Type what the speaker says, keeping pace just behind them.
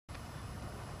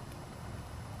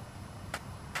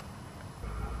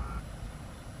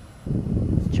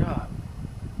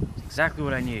exactly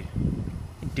what I need.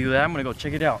 Do that, I'm gonna go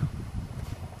check it out.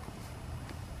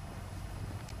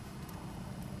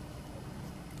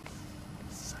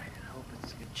 Excited, I hope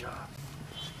it's a good job.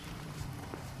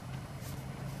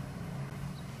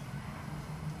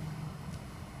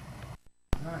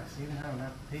 Nice, even have an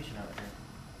application out there.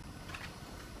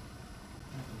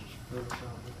 I can just fill this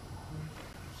out with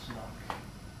snow.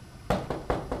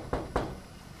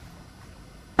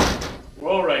 We're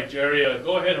all right, Jerry.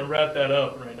 Go ahead and wrap that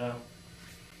up right now.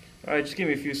 Alright, just give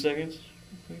me a few seconds.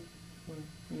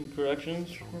 Any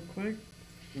corrections real quick?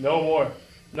 No more.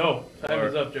 No. Time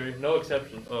is up, Jerry. No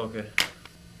exceptions. Oh, okay.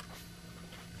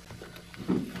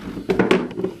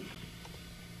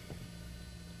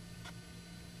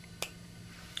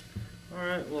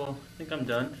 Alright, well, I think I'm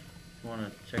done. You want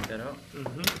to check that out?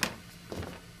 Mm-hmm.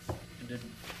 I did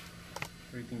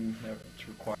everything that's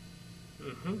required.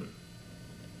 Mm-hmm.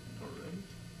 All right.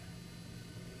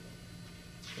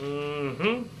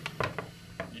 Mm-hmm.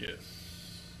 Yes.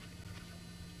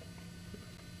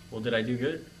 Well, did I do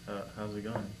good? How's it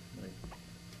going? Like,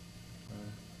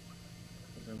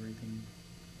 was everything...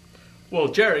 Well,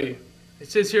 Jerry,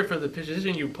 it says here for the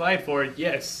position you applied for,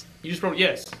 yes. You just wrote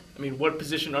yes. I mean, what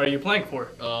position are you applying for?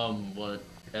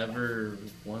 Whatever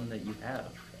one that you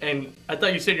have. And I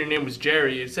thought you said your name was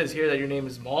Jerry. It says here that your name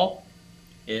is Mal.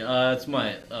 Yeah, that's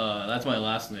my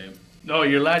last name. No,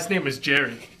 your last name is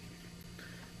Jerry.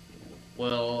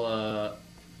 Well, I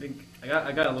think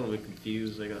I got a little bit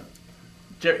confused.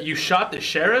 Jerry, you shot the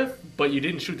sheriff, but you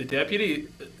didn't shoot the deputy?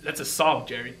 That's assault,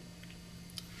 Jerry.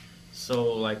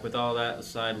 So, like, with all that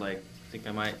aside, like, think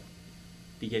I might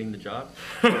be getting the job?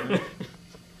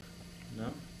 No?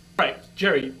 Right,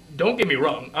 Jerry, don't get me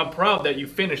wrong. I'm proud that you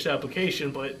finished the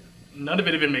application, but none of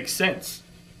it even makes sense.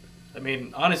 I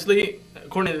mean, honestly,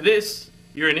 according to this,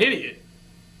 you're an idiot.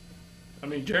 I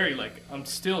mean, Jerry, like, I'm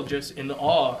still just in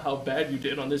awe how bad you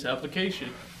did on this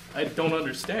application. I don't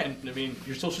understand. I mean,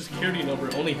 your social security number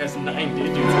only has 9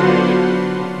 digits.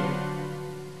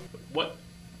 What?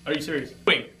 Are you serious?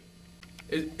 Wait,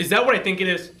 is that what I think it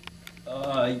is?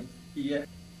 Yeah.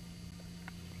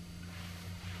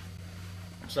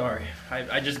 Sorry,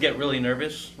 I just get really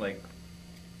nervous, like,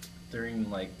 during,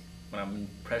 like, when I'm in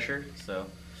pressure, so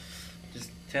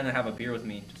just tend to have a beer with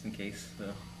me, just in case,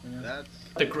 so, you know. That's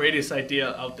the greatest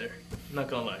idea out there, I'm not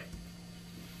gonna lie.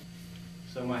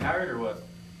 So am I hired or what?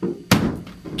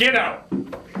 Get out!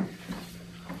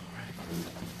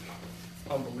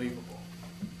 Unbelievable.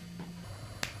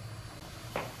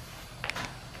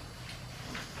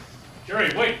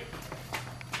 Jerry, wait!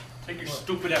 Take your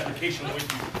stupid application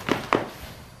with you.